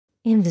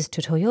In this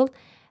tutorial,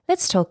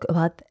 let's talk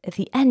about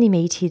the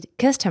animated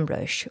custom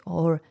brush,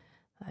 or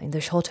in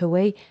the shorter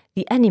way,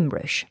 the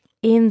AnimBrush.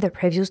 In the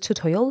previous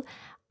tutorial,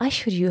 I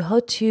showed you how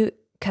to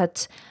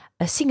cut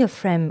a single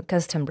frame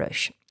custom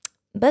brush,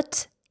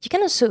 but you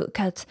can also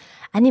cut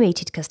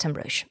animated custom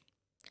brush.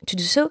 To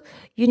do so,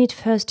 you need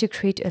first to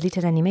create a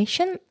little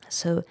animation.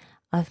 So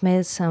I've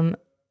made some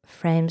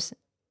frames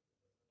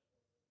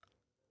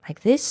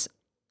like this.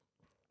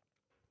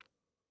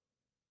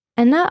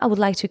 And now I would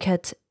like to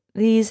cut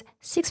these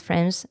 6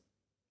 frames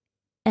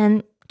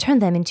and turn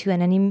them into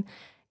an anim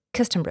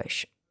custom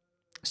brush.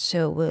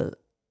 So we'll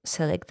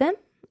select them.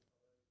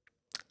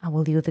 I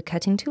will use the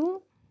cutting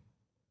tool.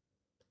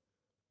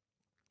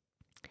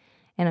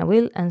 And I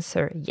will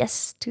answer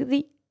yes to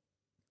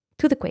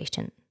the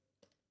question.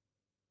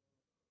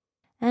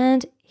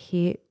 And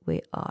here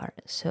we are.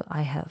 So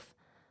I have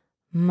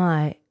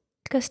my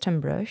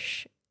custom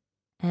brush,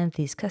 and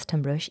this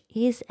custom brush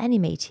is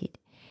animated.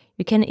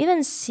 You can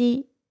even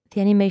see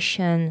the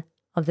animation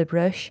of the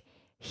brush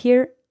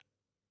here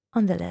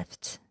on the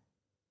left.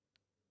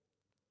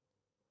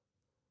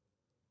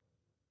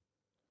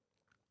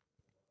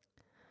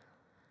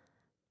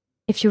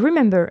 If you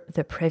remember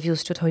the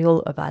previous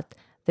tutorial about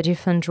the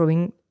different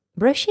drawing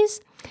brushes,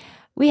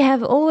 we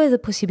have always the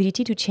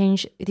possibility to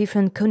change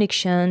different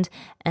connections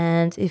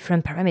and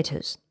different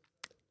parameters.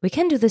 We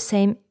can do the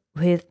same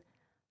with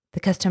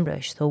the custom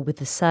brush, so with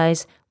the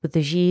size, with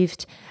the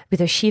shift, with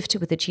the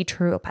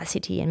jitter,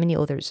 opacity, and many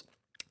others.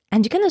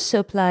 And you can also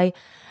apply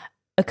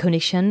a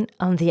connection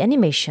on the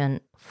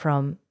animation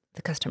from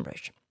the custom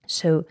brush.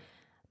 So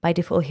by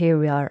default here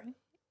we are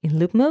in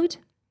loop mode,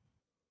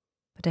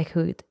 but I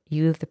could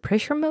use the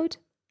pressure mode.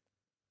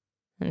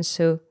 And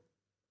so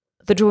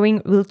the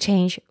drawing will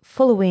change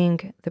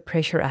following the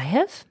pressure I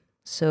have.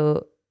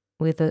 So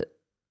with a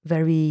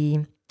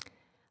very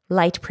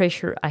light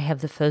pressure, I have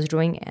the first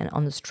drawing, and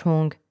on the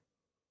strong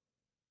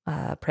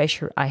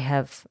pressure, I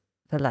have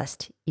the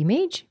last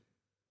image.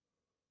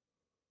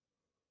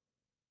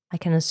 I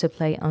can also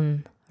play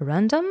on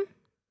random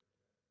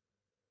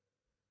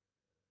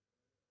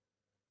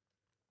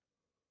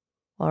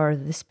or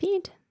the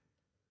speed.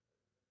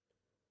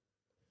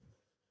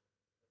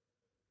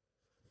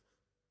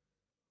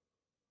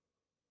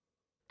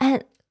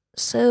 And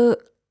so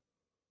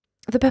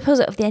the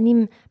purpose of the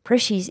anim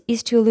brushes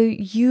is to allow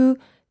you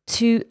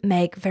to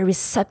make very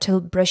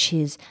subtle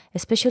brushes,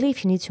 especially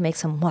if you need to make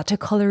some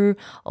watercolor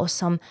or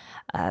some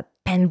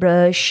pen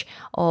brush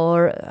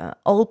or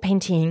oil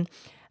painting.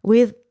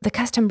 With the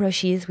custom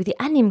brushes, with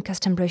the anim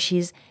custom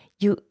brushes,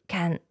 you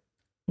can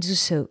do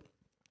so.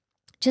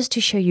 Just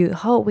to show you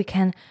how we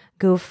can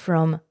go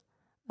from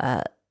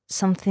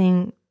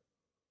something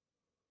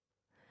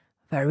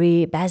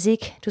very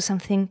basic to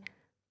something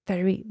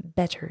very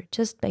better,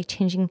 just by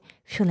changing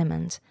few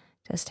elements.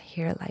 Just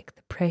here, like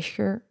the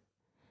pressure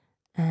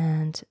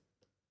and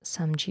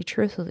some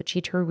jitter. So the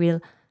jitter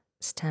will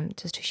stamp,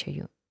 just to show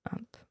you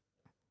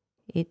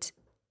it,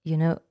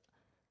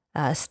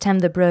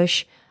 stamp the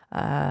brush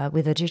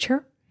with a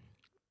jitter,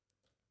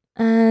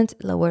 and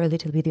lower a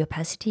little bit the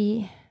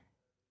opacity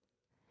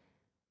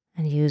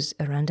and use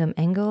a random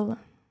angle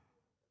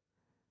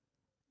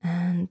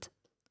and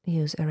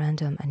use a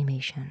random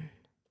animation.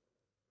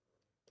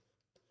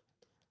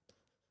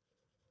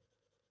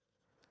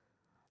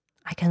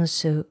 I can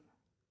also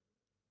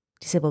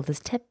disable the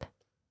step.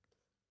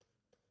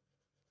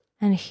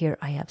 And here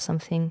I have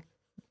something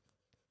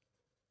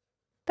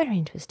very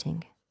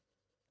interesting.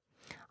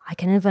 I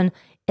can even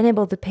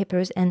enable the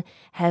papers and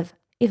have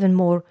even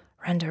more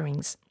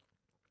renderings.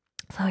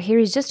 So here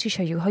is just to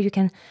show you how you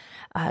can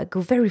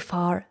go very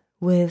far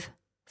with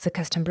the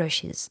custom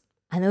brushes.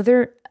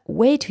 Another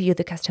way to use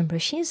the custom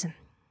brushes,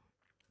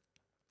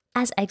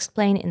 as I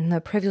explained in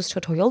the previous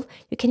tutorial,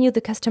 you can use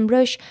the custom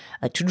brush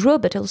to draw,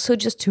 but also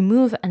just to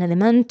move an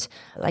element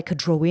like a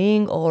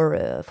drawing or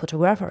a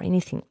photograph or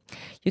anything.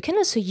 You can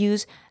also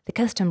use the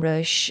custom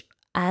brush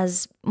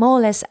as more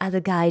or less as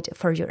a guide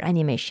for your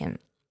animation.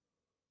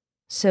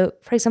 So,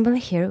 for example,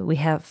 here we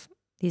have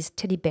this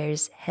teddy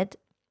bear's head.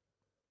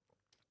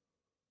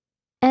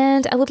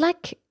 And I would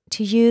like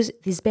to use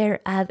this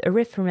bear as a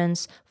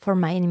reference for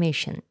my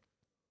animation.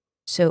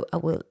 So I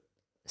will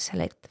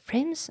select the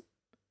frames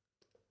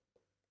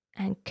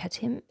and cut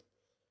him.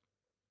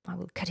 I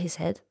will cut his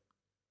head.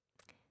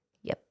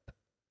 Yep.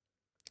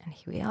 And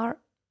here we are.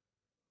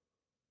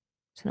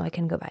 So now I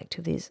can go back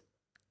to this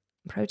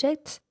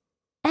project.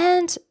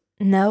 And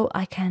now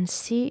I can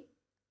see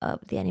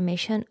the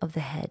animation of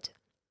the head.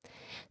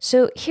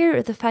 So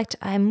here, the fact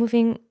I'm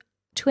moving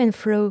to and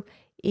fro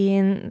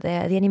in the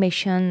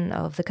animation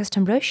of the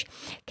custom brush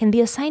can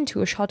be assigned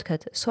to a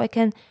shortcut. So I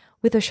can,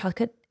 with a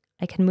shortcut,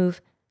 I can move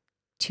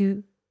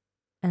to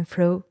and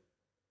fro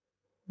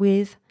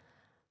with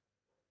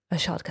a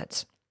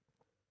shortcut.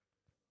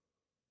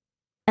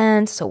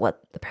 And so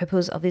what the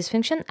purpose of this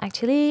function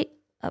actually,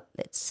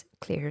 let's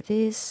clear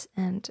this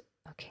and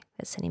okay,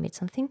 let's animate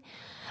something.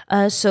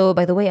 So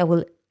by the way, I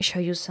will show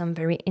you some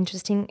very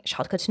interesting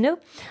shortcuts to know,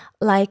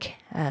 like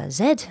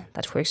Z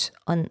that works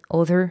on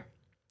other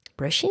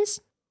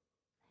brushes.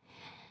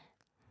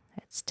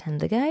 Let's turn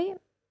the guy.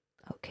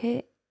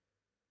 Okay.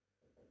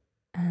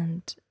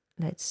 And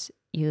let's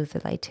use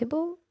the light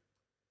table.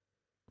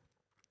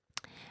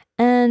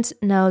 And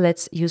now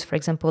let's use, for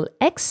example,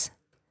 X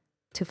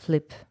to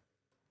flip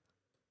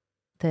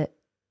the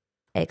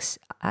X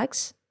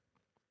axis.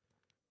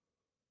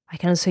 I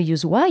can also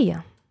use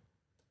Y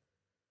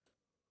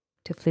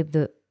to flip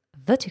the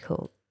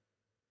vertical.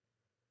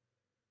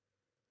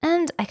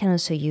 And I can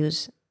also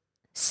use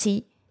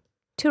C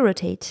to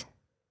rotate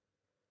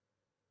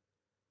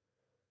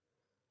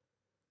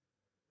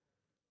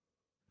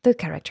the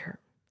character.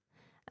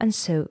 And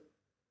so,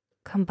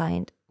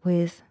 combined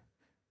with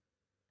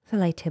the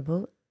light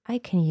table, I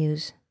can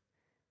use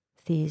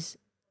this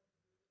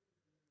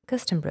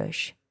custom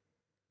brush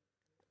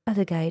as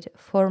a guide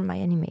for my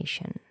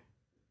animation.